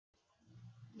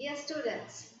Dear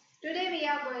students, today we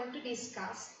are going to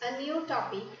discuss a new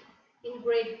topic in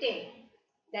grade 10,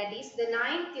 that is the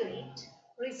 9th unit,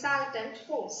 Resultant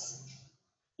Force.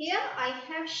 Here I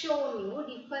have shown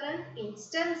you different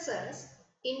instances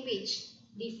in which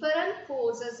different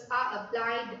forces are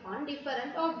applied on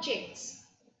different objects.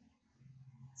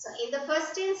 So in the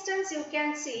first instance you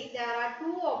can see there are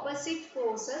two opposite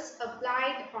forces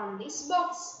applied on this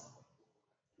box.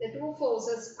 The two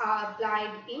forces are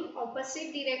applied in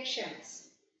opposite directions.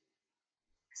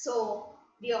 So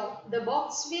the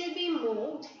box will be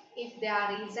moved if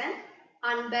there is an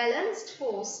unbalanced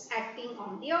force acting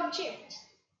on the object.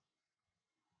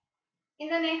 In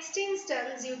the next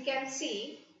instance, you can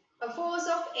see a force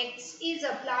of X is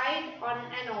applied on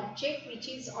an object which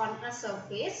is on a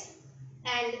surface,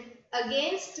 and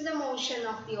against the motion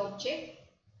of the object,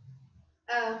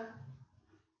 a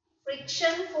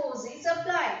friction force is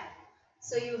applied.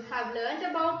 So you have learned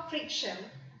about friction.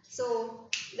 So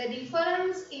the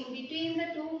difference in between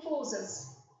the two forces,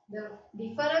 the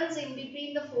difference in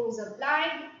between the force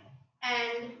applied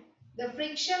and the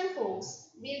friction force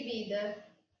will be the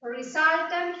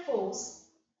resultant force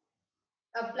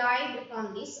applied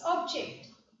on this object.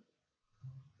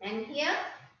 And here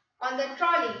on the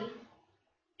trolley,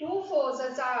 two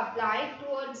forces are applied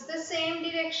towards the same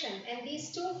direction, and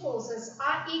these two forces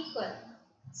are equal.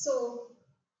 So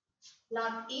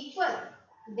not equal,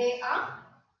 they are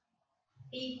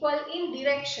equal in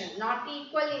direction, not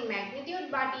equal in magnitude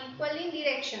but equal in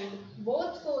direction.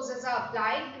 Both forces are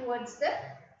applied towards the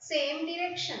same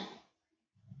direction.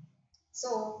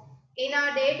 So in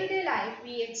our day-to-day life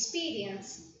we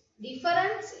experience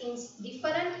different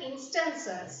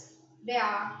instances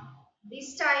where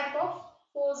this type of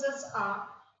forces are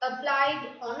applied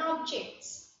on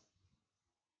objects.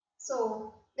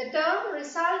 So the term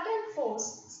resultant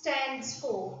force stands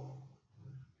for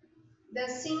the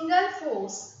single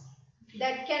force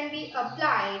that can be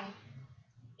applied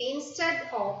instead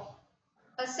of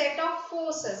a set of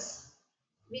forces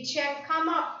which can come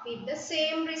up with the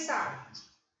same result.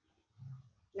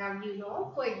 Now you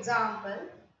know, for example,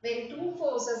 when two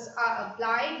forces are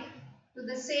applied to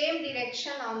the same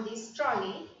direction on this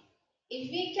trolley, if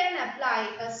we can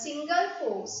apply a single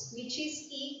force which is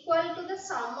equal to the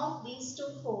sum of these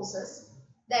two forces,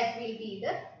 that will be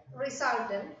the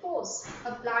resultant force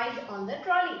applied on the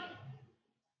trolley.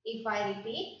 If I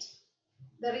repeat,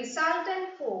 the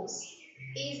resultant force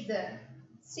is the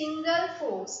single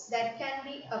force that can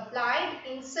be applied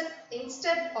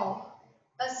instead of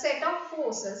a set of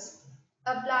forces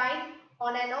applied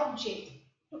on an object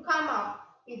to come up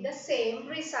with the same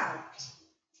result.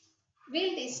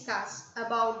 We'll discuss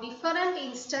about different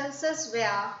instances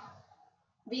where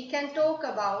we can talk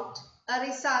about a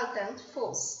resultant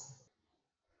force.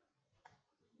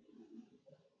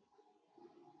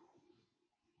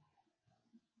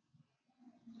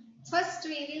 First,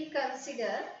 we will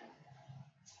consider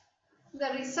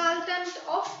the resultant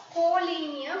of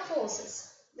collinear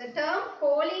forces. The term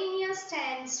collinear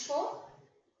stands for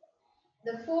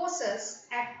the forces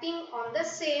acting on the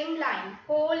same line.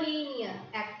 Collinear,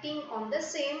 acting on the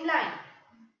same line.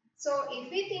 So,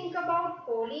 if we think about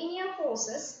collinear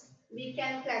forces, we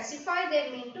can classify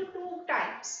them into two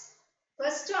types.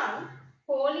 First one,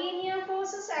 collinear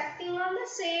forces acting on the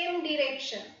same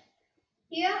direction.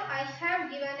 Here I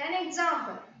have given an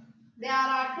example. There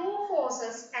are two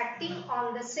forces acting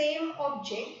on the same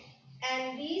object,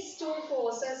 and these two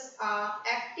forces are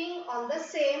acting on the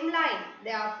same line.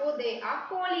 Therefore, they are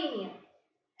collinear.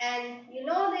 And you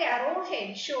know the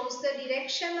arrowhead shows the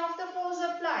direction of the force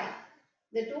applied.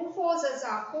 The two forces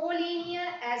are collinear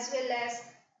as well as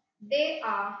they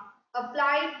are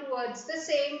applied towards the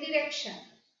same direction.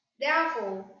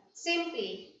 Therefore,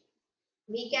 simply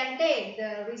we can take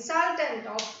the resultant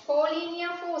of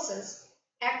collinear forces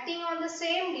acting on the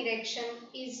same direction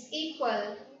is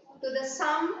equal to the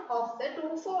sum of the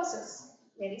two forces.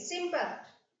 Very simple.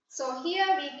 So here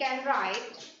we can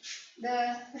write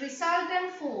the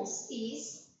resultant force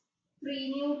is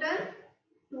 3 Newton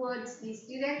towards this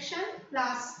direction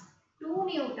plus 2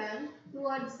 Newton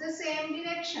towards the same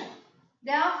direction.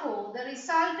 Therefore, the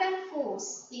resultant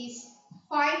force is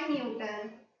 5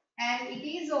 Newton and it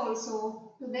is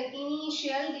also to the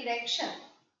initial direction.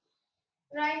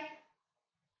 Right?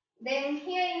 Then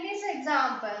here in this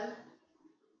example,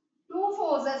 two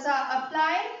forces are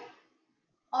applied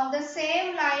on the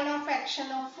same line of action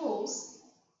of force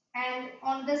and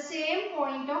on the same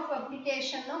point of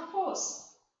application of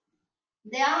force.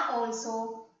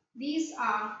 These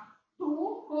are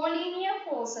two collinear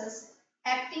forces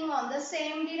acting on the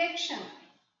same direction.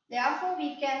 Therefore,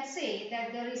 we can say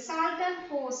that the resultant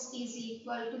force is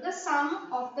equal to the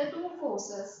sum of the two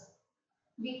forces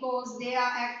because they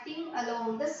are acting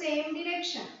along the same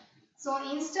direction. So,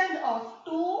 instead of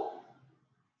two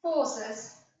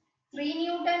forces, 3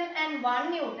 Newton and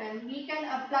 1 Newton, we can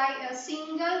apply a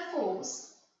single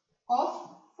force of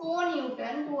 4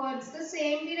 Newton towards the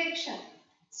same direction.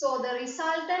 So, the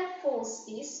resultant force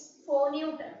is 4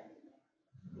 Newton.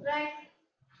 Right?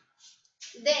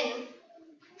 Then,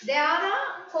 there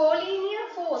are collinear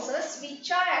forces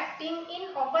which are acting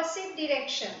in opposite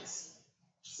directions.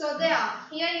 So,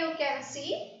 here you can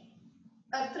see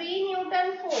a 3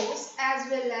 Newton force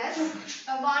as well as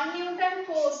a 1 Newton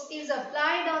force is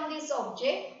applied on this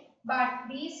object, but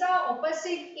these are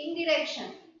opposite in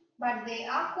direction, but they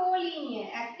are collinear,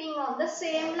 acting on the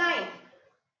same line.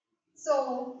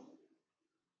 So,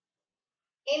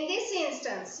 in this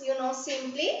instance,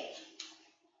 simply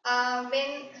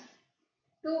when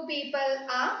two people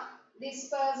are, this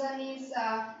person is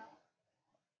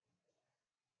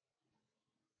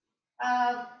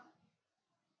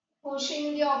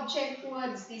pushing the object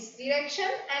towards this direction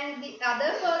and the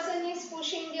other person is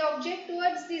pushing the object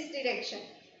towards this direction.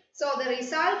 So, the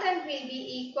resultant will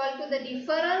be equal to the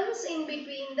difference in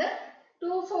between the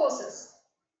two forces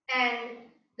and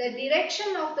the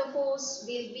direction of the force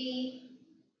will be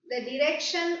the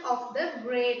direction of the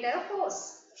greater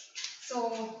force.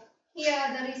 So,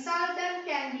 here the resultant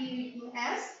can be written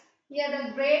as, here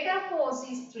the greater force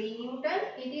is 3 Newton,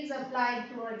 it is applied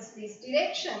towards this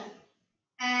direction,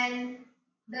 and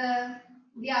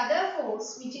the other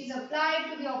force which is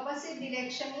applied to the opposite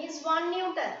direction is 1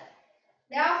 Newton.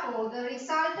 Therefore, the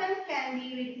resultant can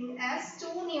be written as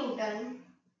 2 Newton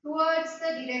towards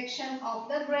the direction of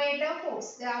the greater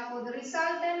force. Therefore, the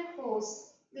resultant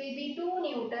force will be 2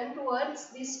 Newton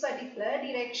towards this particular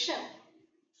direction.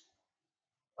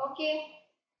 Okay.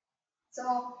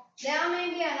 So, there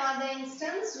may be another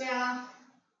instance where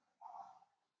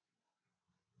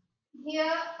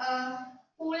here a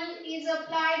pull is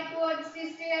applied towards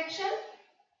this direction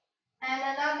and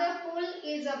another pull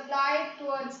is applied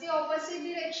towards the opposite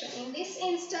direction. In this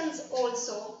instance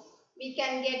also, we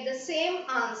can get the same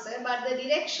answer, but the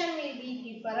direction will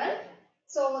be different.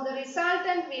 So, the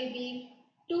resultant will be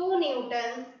 2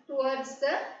 Newton towards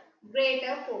the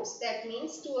greater force. That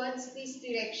means towards this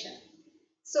direction.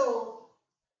 So,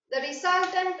 the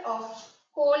resultant of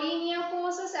collinear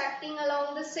forces acting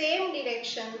along the same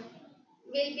direction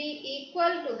will be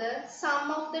equal to the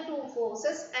sum of the two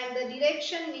forces and the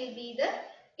direction will be the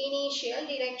initial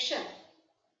direction.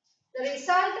 The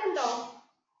resultant of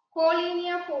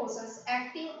collinear forces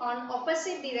acting on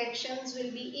opposite directions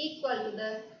will be equal to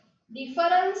the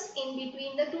difference in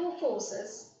between the two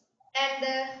forces and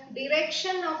the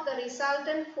direction of the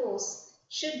resultant force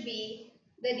should be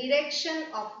the direction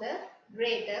of the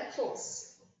greater force.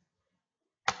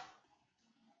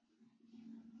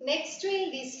 Next we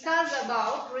will discuss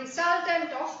about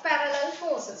resultant of parallel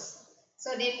forces.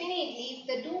 So definitely if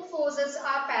the two forces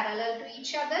are parallel to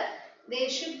each other, they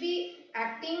should be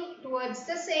acting towards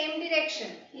the same direction.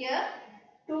 Here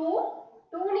two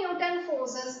Newton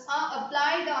forces are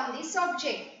applied on this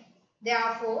object.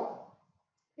 Therefore,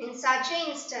 in such an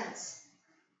instance,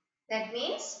 that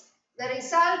means the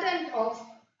resultant of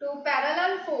two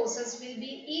parallel forces will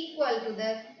be equal to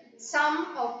the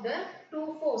sum of the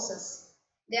two forces.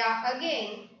 There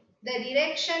again, the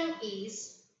direction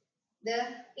is the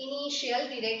initial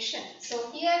direction. So,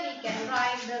 here we can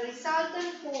write the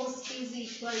resultant force is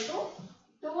equal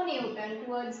to 2 Newton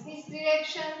towards this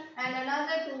direction and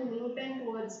another 2 Newton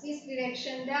towards this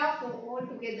direction. Therefore,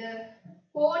 altogether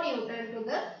 4 Newton to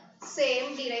the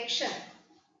same direction.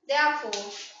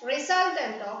 Therefore,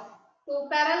 resultant of two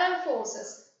parallel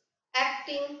forces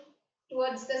acting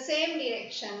towards the same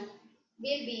direction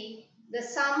will be the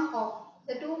sum of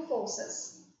the two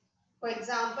forces. For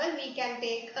example, we can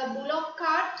take a bullock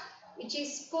cart which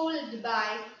is pulled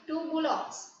by two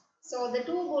bullocks. So, the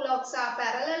two bullocks are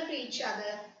parallel to each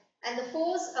other and the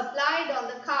force applied on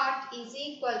the cart is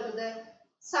equal to the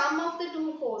sum of the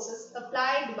two forces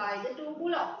applied by the two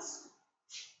bullocks.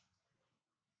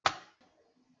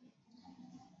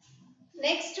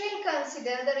 Next, we will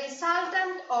consider the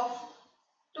resultant of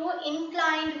two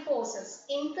inclined forces.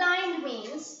 Inclined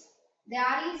means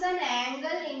there is an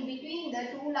angle in between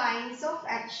the two lines of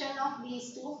action of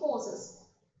these two forces.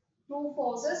 Two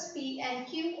forces P and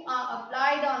Q are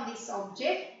applied on this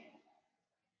object.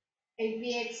 If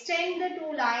we extend the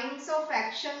two lines of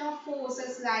action of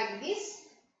forces like this,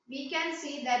 we can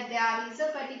see that there is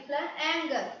a particular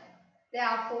angle.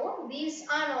 Therefore, these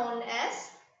are known as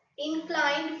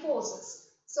inclined forces.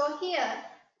 So, here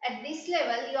At this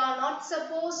level, you are not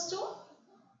supposed to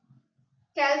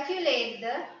calculate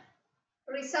the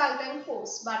resultant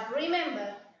force. But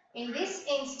remember, in this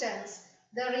instance,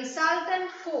 the resultant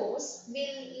force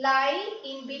will lie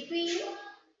in between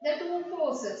the two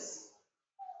forces.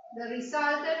 The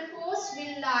resultant force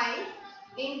will lie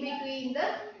in between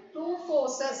the two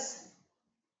forces.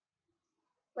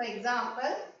 For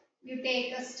example, you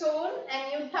take a stone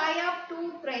and you tie up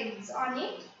two threads on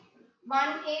it.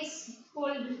 One is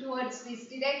pulled towards this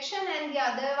direction and the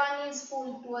other one is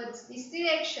pulled towards this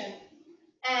direction.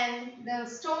 And the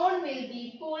stone will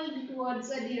be pulled towards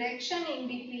a direction in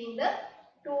between the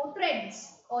two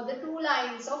threads or the two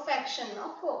lines of action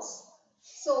of force.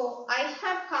 So I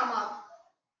have come up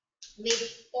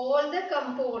with all the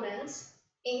components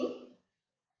in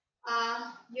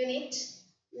unit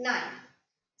 9.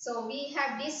 So we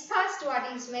have discussed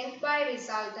what is meant by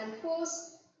resultant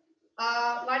force.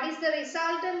 What is the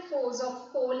resultant force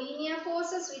of collinear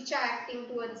forces which are acting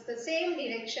towards the same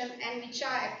direction and which are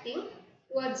acting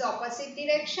towards opposite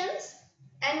directions,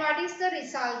 and what is the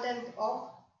resultant of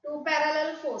two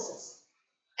parallel forces.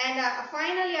 And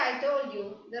finally I told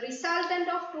you the resultant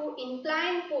of two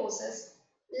inclined forces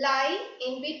lie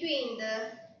in between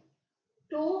the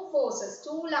two forces,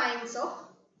 two lines of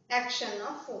action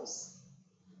of force.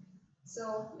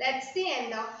 So that's the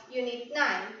end of unit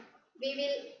 9. We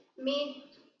will meet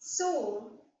soon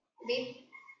with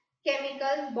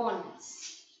chemical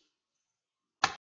bonds.